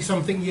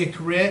 30-something year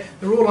career.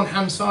 They're all on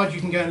Hansard. You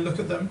can go and look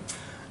at them.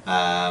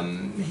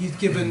 He's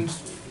given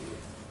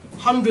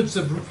hundreds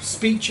of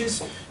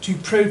speeches to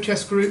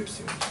protest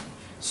groups,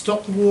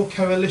 Stop the War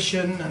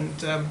Coalition,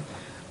 and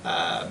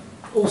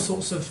all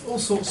sorts of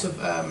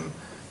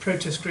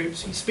protest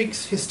groups. He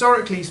speaks,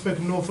 historically, he's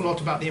spoken an awful lot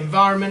about the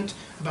environment,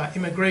 about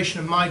immigration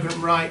and migrant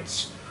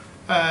rights,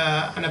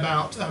 and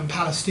about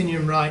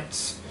Palestinian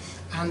rights,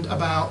 and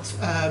about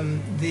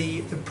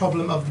the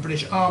problem of the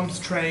British arms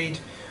trade,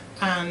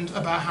 and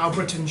about how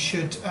Britain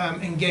should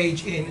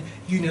engage in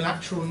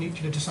unilateral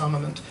nuclear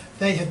disarmament.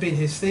 They have been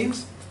his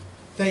themes.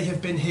 They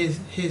have been his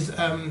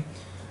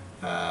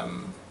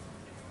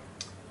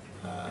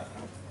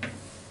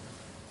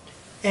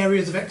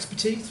areas of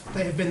expertise.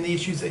 They have been the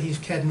issues that he's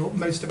cared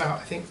most about,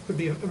 I think would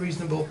be a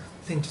reasonable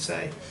thing to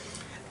say.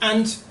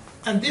 And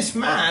this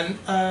man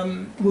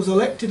was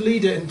elected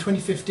leader in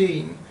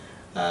 2015,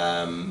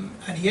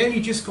 and he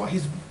only just got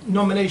his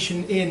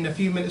nomination in a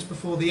few minutes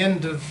before the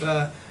end of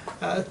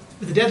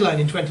the deadline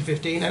in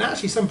 2015, and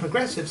actually some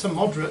progressives, some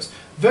moderates,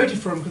 voted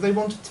for him because they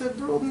wanted to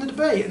broaden the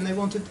debate, and they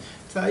wanted to,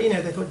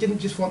 they thought, didn't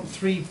just want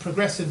 3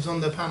 progressives on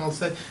the panel,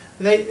 so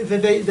they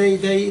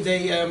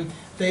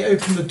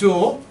opened the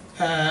door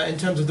in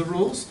terms of the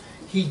rules.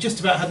 He just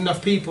about had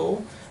enough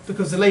people,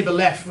 because the Labour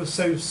left was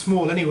so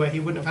small anyway, he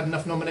wouldn't have had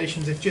enough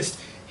nominations if just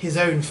his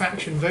own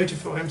faction voted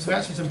for him, so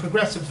actually some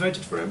progressives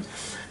voted for him.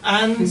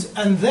 And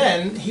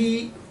then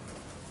he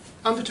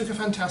undertook a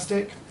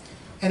fantastic,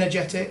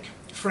 energetic,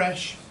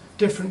 fresh,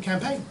 different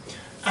campaign,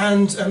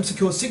 and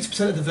secured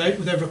 6% of the vote,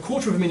 with over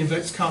 250,000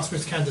 votes cast for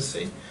his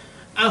candidacy,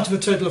 out of a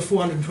total of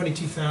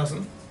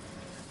 422,000.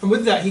 And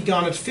with that, he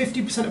garnered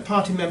 50% of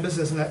party members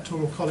as an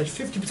electoral college,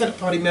 50% of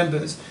party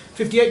members,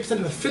 58%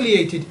 of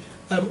affiliated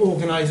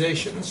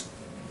organisations,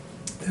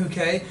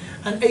 okay,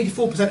 and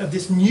 84% of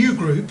this new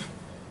group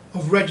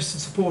of registered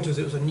supporters.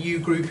 It was a new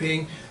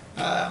grouping.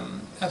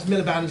 As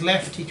Miliband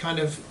left,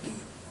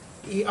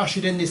 he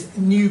ushered in this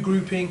new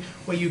grouping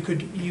where you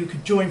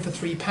could join for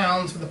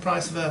 £3 for the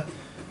price of a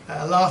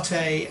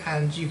latte,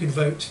 and you could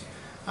vote.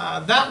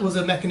 That was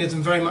a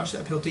mechanism very much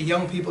that appealed to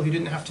young people who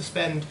didn't have to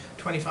spend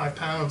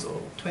 £25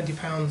 or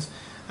 £20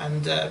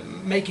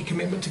 and make a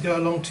commitment to go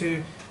along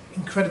to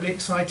incredibly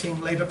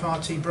exciting Labour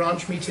Party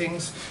branch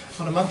meetings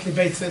on a monthly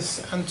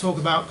basis and talk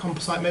about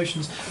composite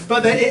motions.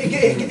 But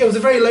it was a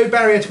very low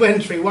barrier to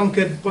entry. One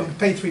could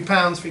pay £3,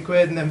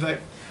 £3 and then vote.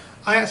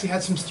 I actually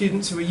had some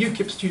students who were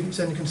UKIP students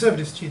and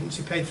Conservative students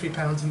who paid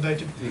 £3 and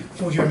voted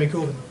for Jeremy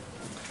Corbyn.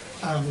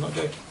 I'm not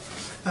joking.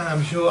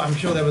 I'm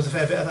sure there was a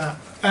fair bit of that.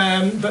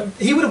 But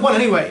he would have won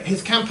anyway.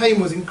 His campaign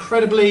was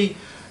incredibly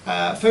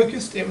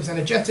focused. It was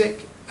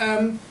energetic,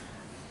 and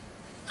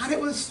it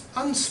was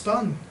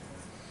unspun.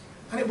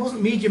 And it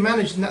wasn't media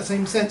managed in that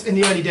same sense in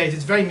the early days.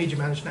 It's very media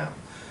managed now.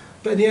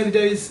 But in the early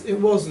days, it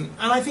wasn't.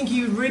 And I think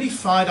he really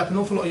fired up an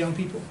awful lot of young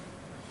people.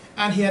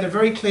 And he had a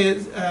very clear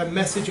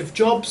message of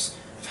jobs,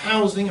 of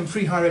housing, and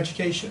free higher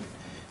education.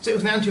 So it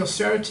was an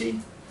anti-austerity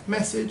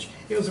message.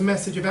 It was a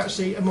message of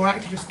actually a more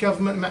activist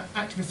government,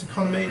 activist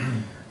economy,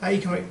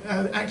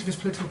 activist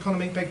political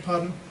economy, beg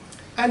pardon.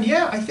 And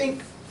yeah, I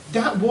think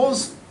that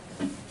was,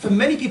 for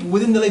many people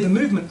within the Labour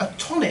movement, a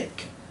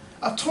tonic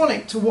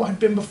to what had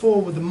been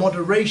before, with the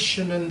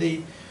moderation and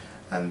the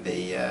kind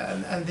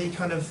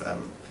of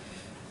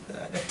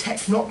the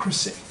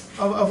technocracy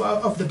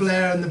of the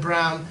Blair and the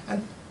Brown,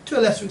 and to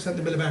a lesser extent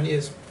the Miliband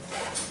years.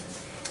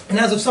 And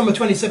as of summer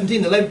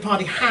 2017, the Labour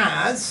Party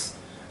has,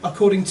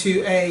 according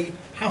to a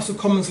House of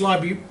Commons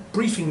Library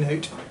briefing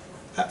note,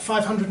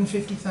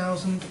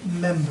 550,000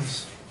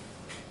 members.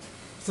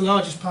 It's the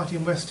largest party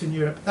in Western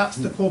Europe. That's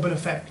the Corbyn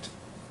effect,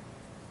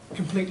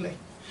 completely.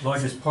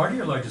 Largest party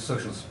or largest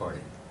socialist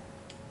party?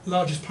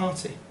 Largest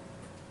party.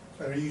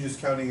 And are you just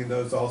counting in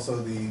those also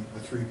the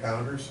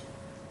 3-pounders?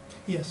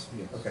 Yes.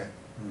 Okay.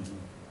 Mm-hmm.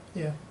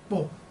 Yeah.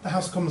 Well, the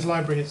House of Commons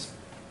Library is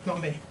not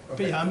me.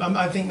 Okay. But yeah,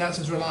 I think that's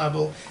as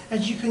reliable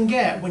as you can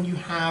get when you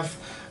have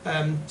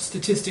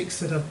statistics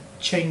that are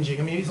changing.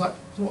 I mean, it's like,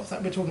 what's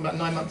that? We're talking about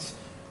 9 months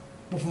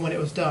from when it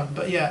was done.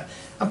 But yeah,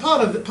 and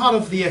part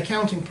of the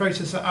accounting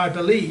process, I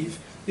believe,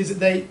 is that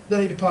the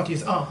Labour Party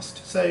is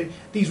asked. So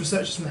these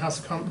researchers from the House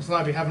of Commons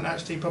Library haven't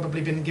actually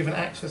probably been given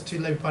access to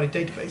Labour Party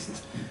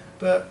databases,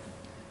 but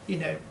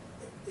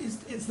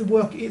it's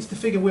the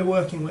figure we're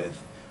working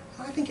with.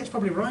 I think it's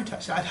probably right,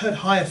 actually. I'd heard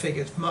higher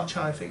figures, much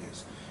higher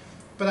figures,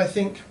 but I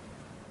think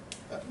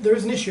there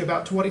is an issue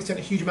about to what extent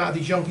a huge amount of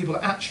these young people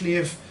actually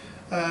have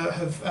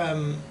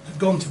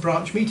gone to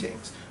branch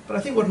meetings. But I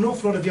think what an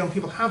awful lot of young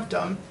people have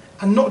done,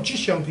 and not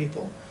just young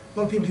people, a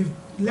lot of people who've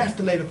left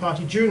the Labour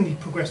Party during the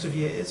progressive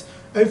years,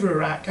 over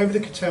Iraq, over the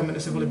curtailment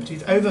of civil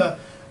liberties, over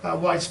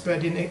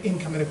widespread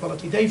income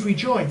inequality, they've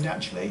rejoined,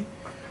 actually.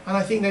 And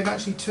I think they've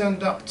actually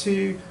turned up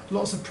to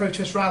lots of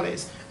protest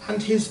rallies.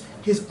 And his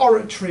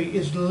oratory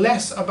is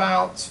less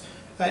about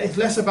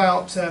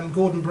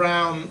Gordon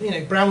Brown.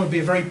 Brown would be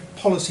a very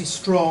policy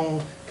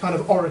strong kind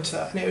of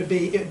orator, and it would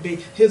be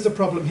here's the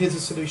problem, here's the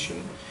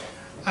solution.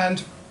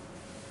 And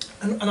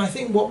I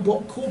think what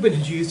Corbyn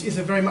has used is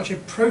very much a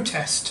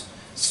protest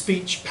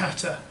speech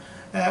patter,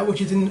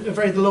 which is in a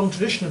very long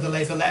tradition of the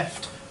Labour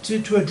left,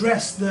 to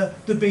address the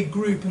big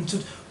group and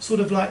to sort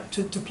of like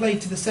to play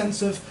to the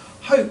sense of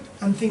hope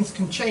and things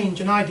can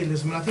change and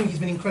idealism. And I think he's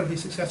been incredibly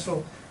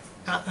successful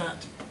at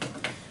that.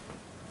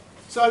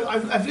 So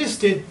I've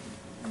listed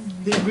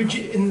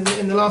in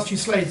the last few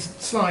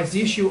slides,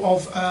 the issue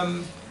of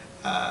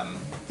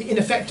the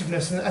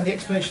ineffectiveness and the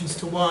explanations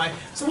to why.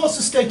 So what's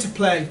the state of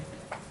play?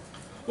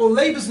 Well,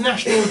 Labour's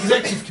National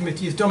Executive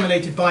Committee is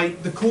dominated by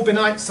the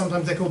Corbynites,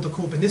 sometimes they're called the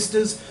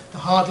Corbynistas, the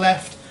hard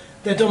left.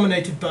 They're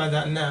dominated by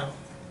that now.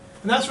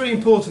 And that's really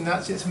important,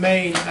 that's its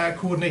main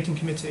coordinating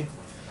committee.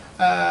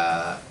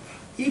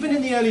 Even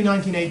in the early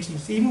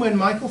 1980s, even when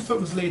Michael Foot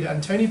was leader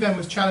and Tony Benn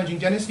was challenging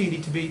Dennis Healey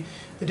to be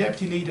the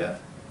deputy leader,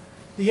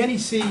 the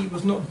NEC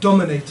was not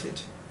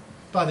dominated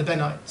by the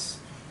Bennites.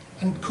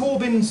 And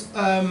Corbyn's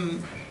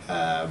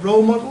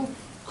role model,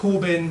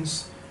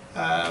 Corbyn's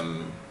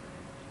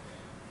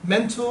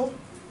mentor,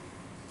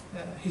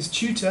 his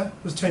tutor,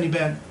 was Tony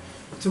Benn.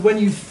 So when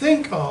you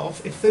think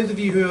of, if those of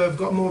you who have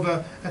got more of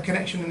a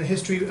connection in the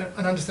history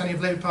and understanding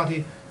of the Labour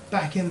Party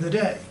back in the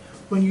day,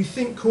 when you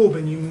think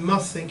Corbyn, you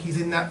must think he's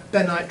in that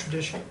Bennite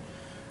tradition,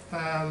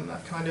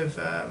 that kind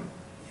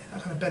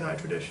of Bennite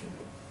tradition.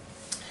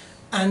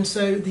 And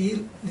so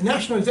the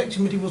National Executive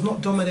Committee was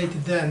not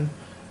dominated then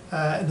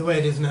in the way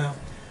it is now.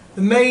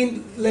 The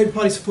main Labour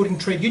Party supporting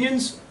trade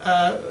unions,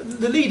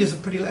 the leaders are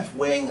pretty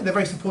left-wing, they're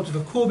very supportive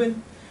of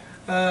Corbyn.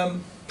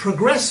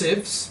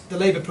 Progressives, the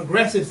Labour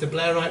progressives, the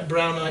Blairite,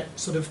 Brownite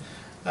sort of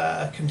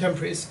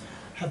contemporaries,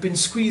 have been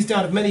squeezed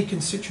out of many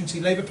constituency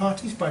Labour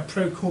parties by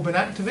pro-Corbyn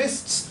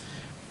activists.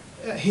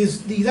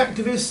 These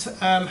activists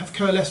have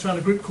coalesced around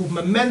a group called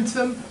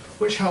Momentum,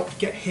 which helped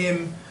get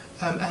him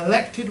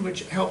elected,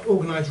 which helped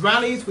organise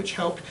rallies, which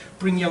helped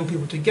bring young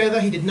people together.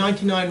 He did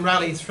 99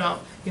 rallies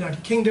throughout the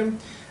United Kingdom.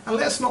 And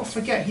let's not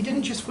forget, he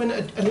didn't just win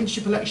a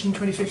leadership election in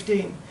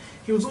 2015.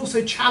 He was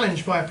also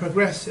challenged by a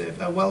progressive,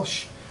 a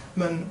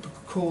Welshman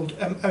called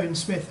Owen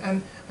Smith,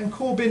 and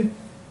Corbyn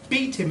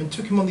beat him and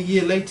took him on the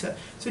year later.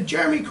 So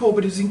Jeremy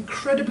Corbyn is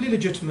incredibly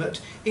legitimate,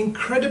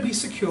 incredibly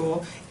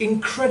secure,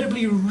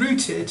 incredibly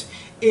rooted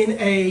in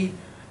a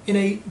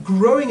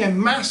growing a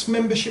mass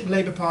membership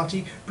Labour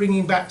Party,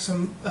 bringing back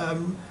some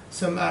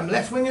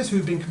left-wingers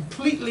who've been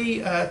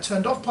completely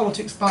turned off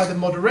politics by the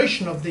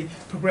moderation of the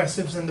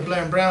progressives and the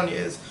Blair and Brown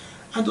years,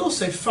 and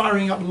also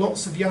firing up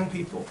lots of young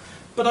people.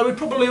 But I would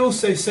probably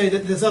also say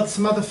that there's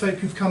some other folk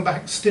who've come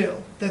back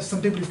still. There's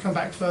some people who've come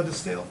back further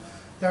still.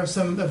 There's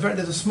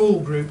a small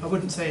group, I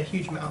wouldn't say a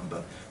huge amount,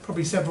 but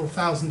probably several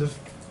thousand of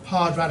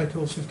hard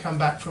radicals who've come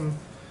back from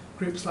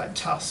groups like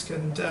Tusk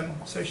and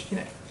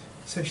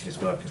socialist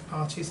workers'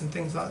 parties and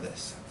things like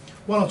this.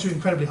 One or two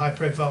incredibly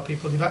high-profile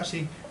people who've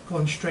actually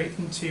gone straight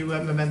into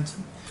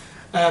Momentum.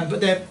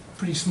 But they're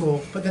pretty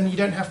small. But then you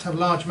don't have to have a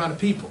large amount of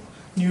people.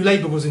 New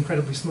Labour was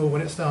incredibly small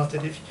when it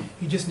started.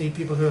 You just need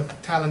people who are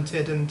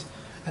talented and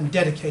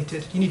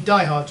dedicated. You need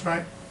diehards,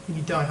 right? You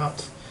need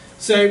diehards.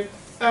 So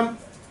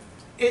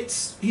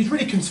he's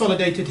really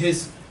consolidated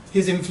his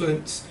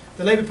influence.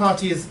 The Labour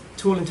Party is,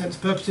 to all intents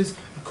and purposes,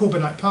 a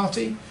Corbynite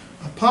party,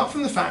 apart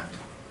from the fact,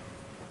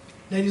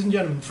 ladies and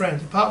gentlemen,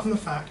 friends, apart from the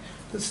fact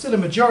that still a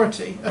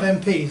majority of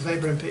MPs,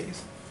 Labour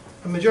MPs,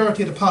 a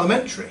majority of the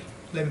parliamentary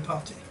Labour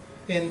Party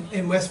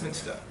in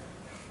Westminster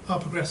are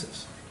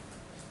progressives.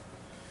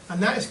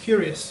 And that is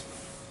curious,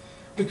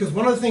 because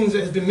one of the things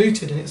that has been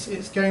mooted, and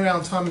it's going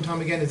around time and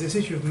time again, is this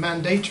issue of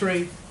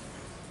mandatory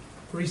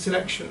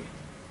reselection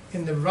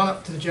in the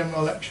run-up to the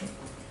general election.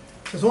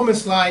 It's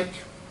almost like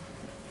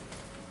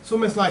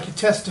a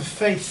test of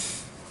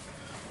faith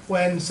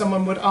when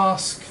someone would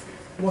ask,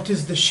 what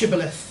is the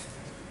shibboleth?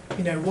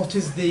 You know, what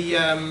is the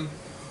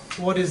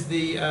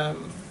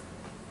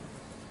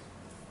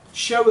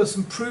show us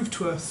and prove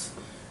to us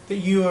that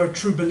you are a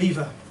true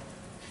believer.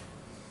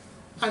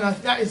 And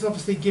that is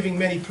obviously giving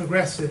many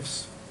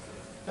progressives,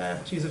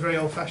 to use a very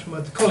old-fashioned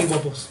word, the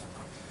collywobbles.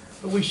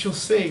 But we shall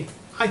see.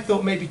 I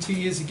thought maybe 2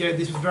 years ago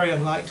this was very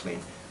unlikely.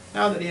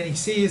 Now that the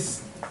NEC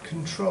is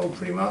controlled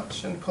pretty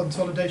much, and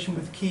consolidation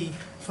with key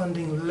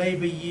funding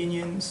labour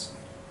unions,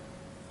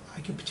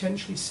 I could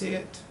potentially see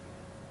it.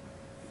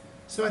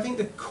 So I think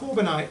the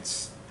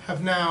Corbynites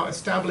have now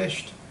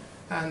established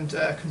and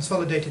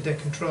consolidated their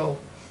control.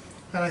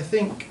 And I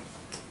think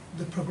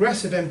the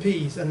progressive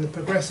MPs and the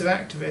progressive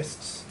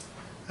activists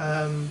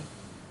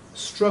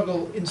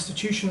struggle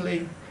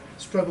institutionally,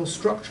 struggle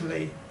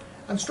structurally,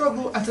 and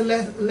struggle at a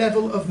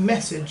level of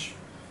message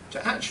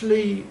to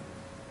actually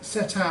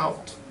set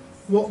out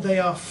what they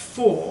are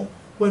for,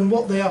 when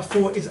what they are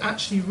for is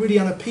actually really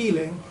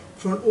unappealing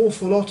for an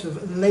awful lot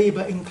of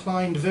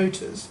Labour-inclined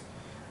voters.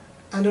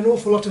 And an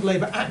awful lot of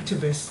Labour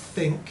activists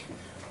think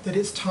that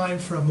it's time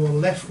for a more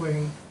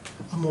left-wing,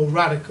 a more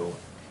radical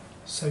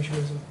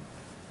socialism.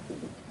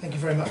 Thank you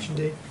very much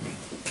indeed.